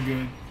 this ain't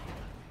good.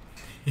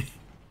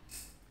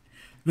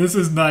 This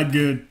is not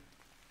good.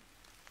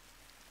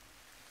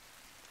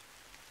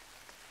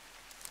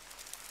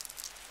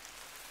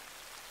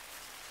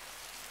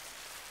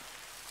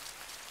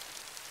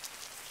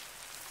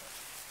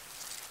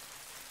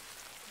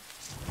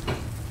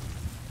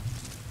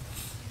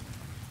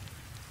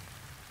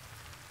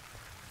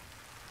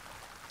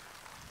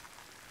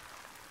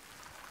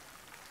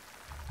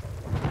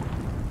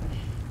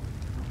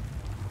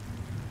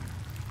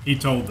 He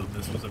told them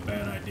this was a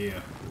bad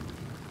idea.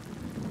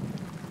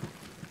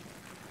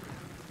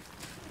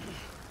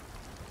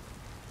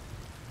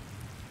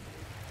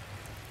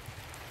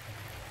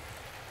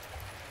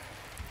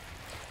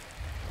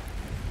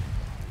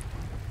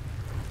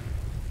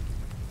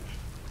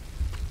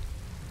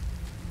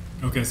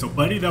 Okay, so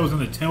Buddy that was in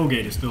the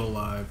tailgate is still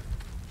alive.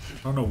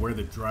 I don't know where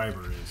the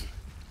driver is.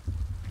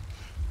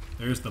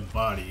 There's the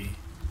body.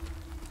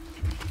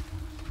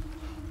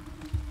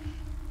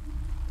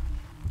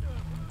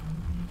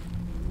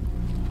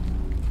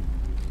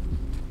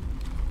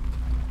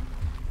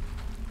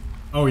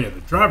 Oh yeah,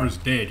 the driver's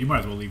dead. You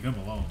might as well leave him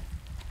alone.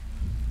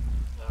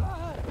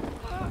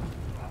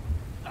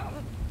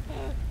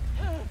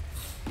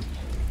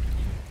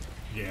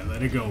 Yeah,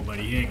 let it go,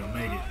 buddy. He ain't gonna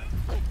make it.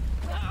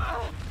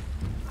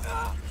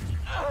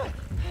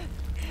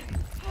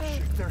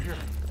 Shit, they're here.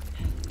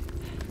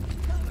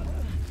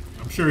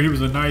 I'm sure he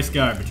was a nice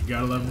guy, but you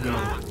gotta let him go.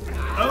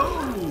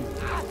 Oh!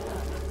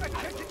 I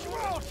can't get you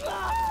out!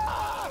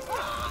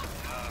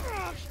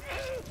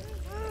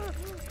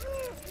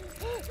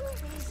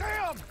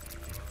 Sam!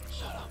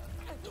 Shut up.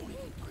 Don't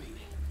even breathe.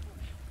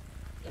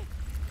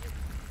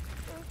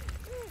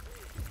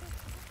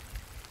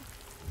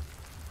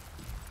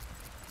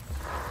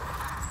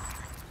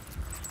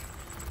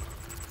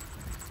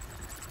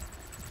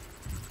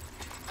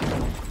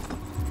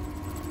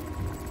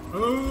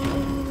 Oh!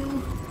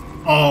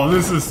 Oh,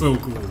 this is so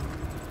cool.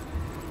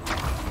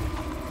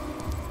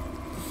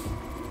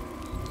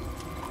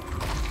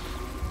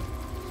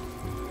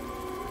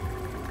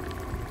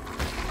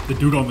 The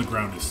dude on the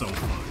ground is so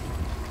fun.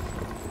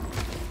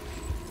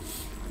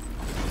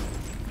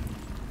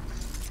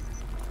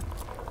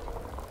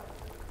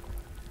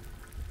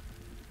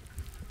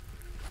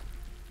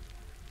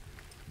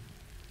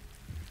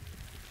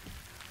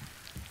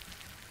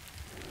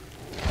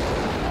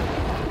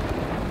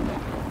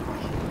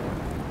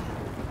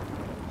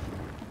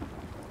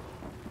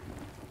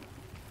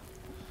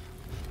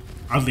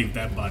 I'll leave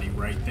that body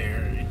right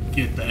there and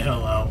get the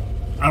hell out.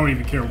 I don't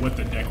even care what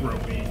the neck row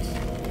means.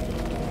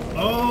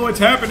 Oh, it's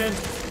happening.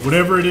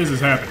 Whatever it is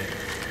happening.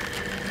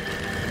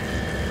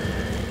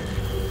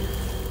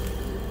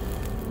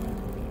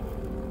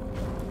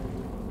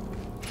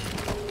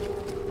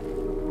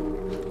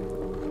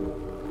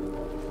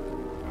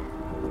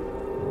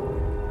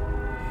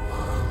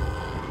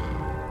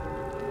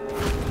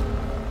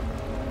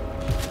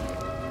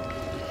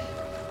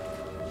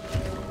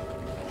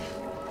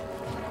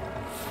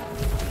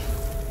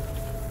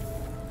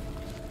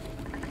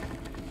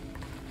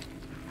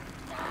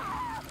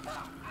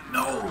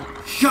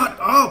 Shut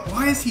up!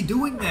 Why is he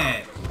doing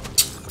that?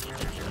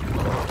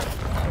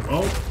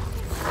 Oh.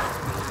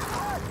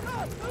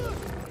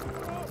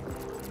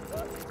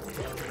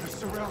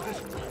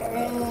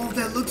 Oh,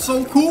 that looks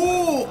so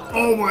cool!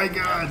 Oh my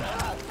god!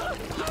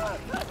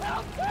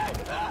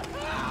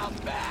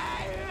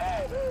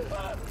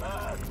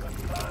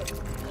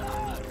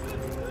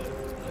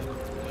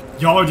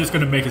 Y'all are just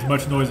gonna make as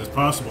much noise as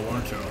possible,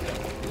 aren't y'all?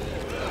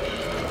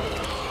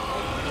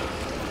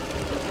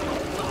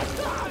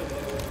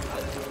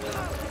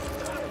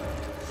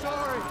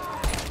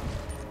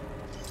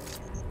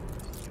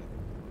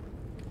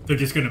 They're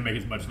just gonna make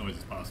as much noise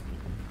as possible.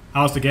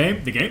 How's the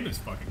game? The game is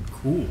fucking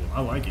cool.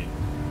 I like it.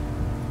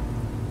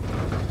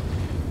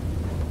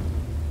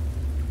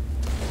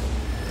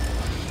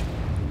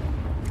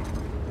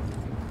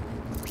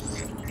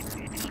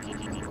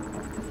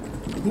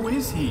 Who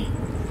is he?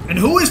 And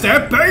who is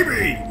that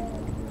baby?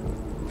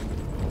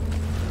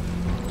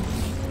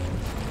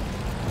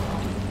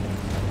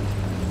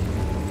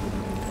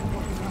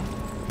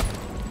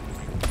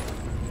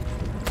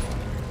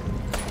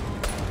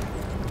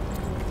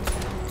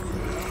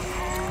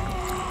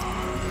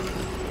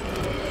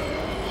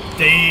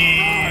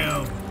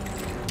 Damn.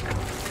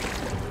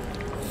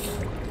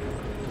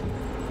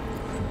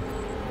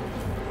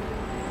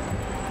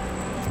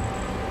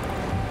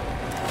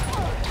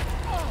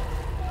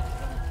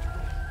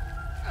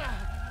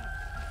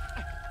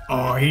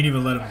 Oh, he didn't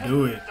even let him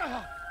do it.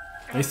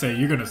 They say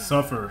you're gonna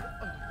suffer.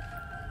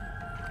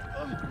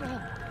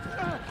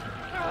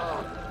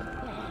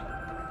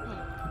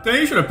 Dang,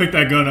 you should have picked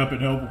that gun up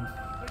and helped him.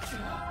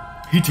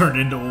 He turned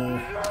into oil.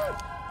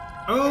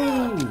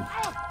 Oh!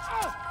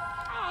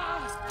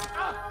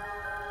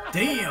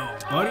 Damn,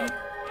 buddy.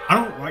 I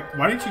don't like.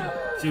 Why didn't you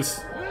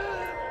just.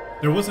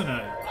 There wasn't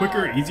a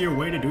quicker, easier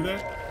way to do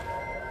that?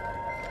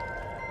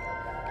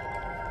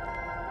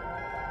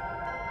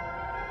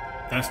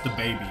 That's the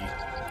baby.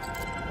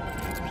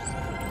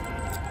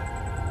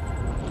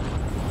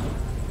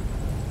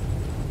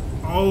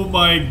 Oh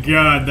my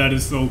god, that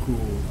is so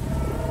cool.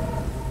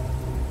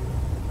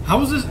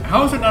 How is this?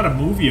 How is there not a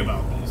movie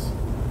about this?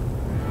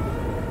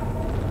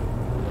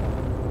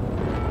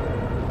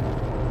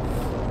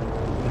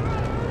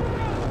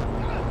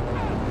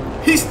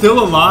 He's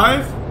still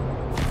alive?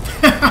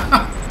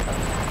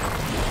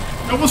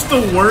 That was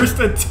the worst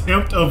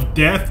attempt of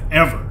death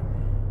ever.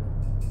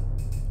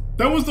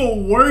 That was the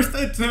worst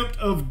attempt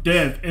of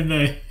death in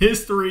the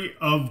history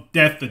of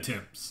death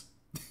attempts.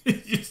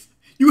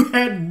 You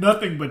had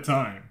nothing but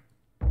time.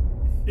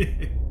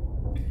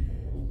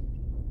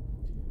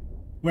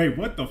 Wait,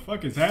 what the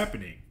fuck is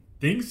happening?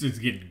 Things is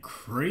getting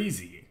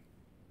crazy.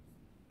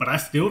 But I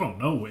still don't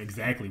know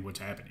exactly what's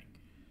happening.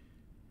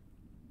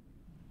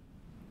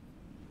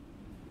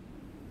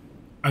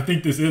 I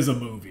think this is a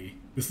movie.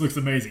 This looks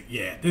amazing.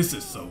 Yeah, this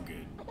is so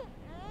good.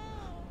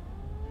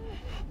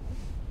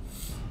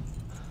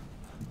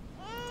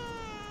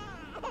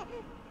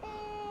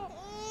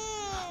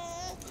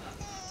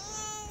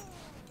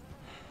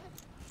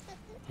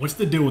 What's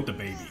the deal with the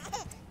baby?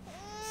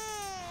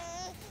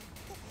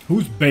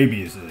 Whose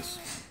baby is this?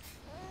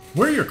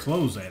 Where are your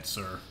clothes at,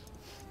 sir?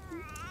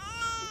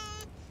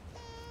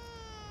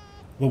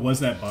 What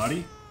was that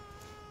body?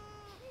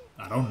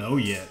 I don't know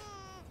yet.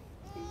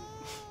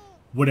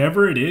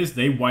 Whatever it is,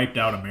 they wiped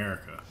out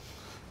America.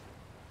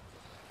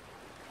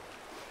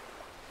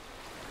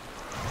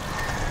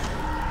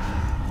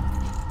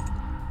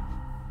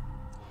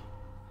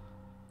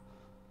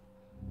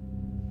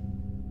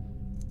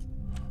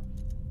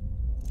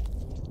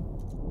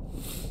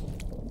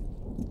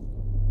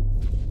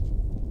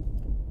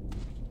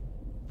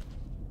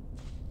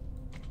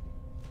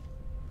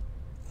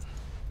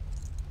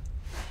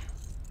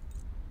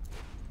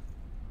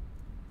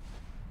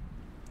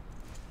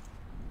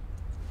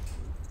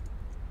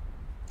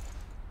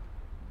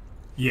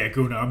 Yeah,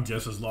 Guna, I'm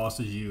just as lost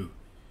as you.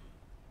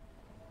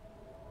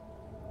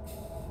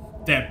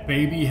 That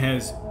baby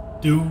has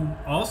Doom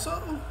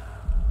also?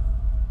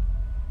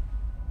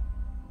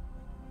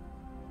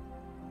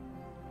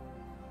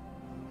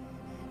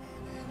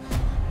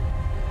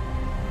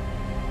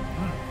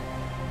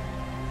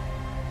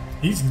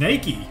 He's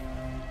naked.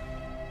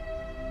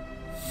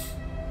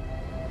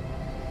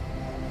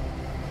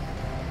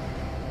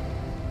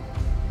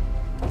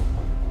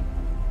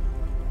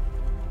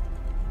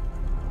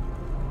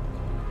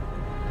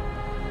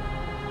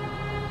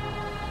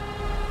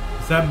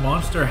 Does that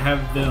monster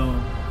have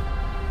them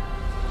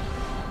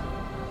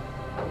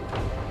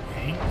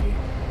hanging?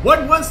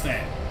 What was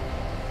that?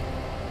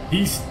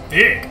 He's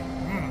thick.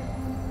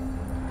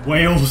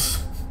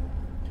 Whales.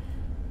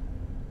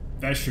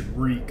 That should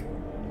reek.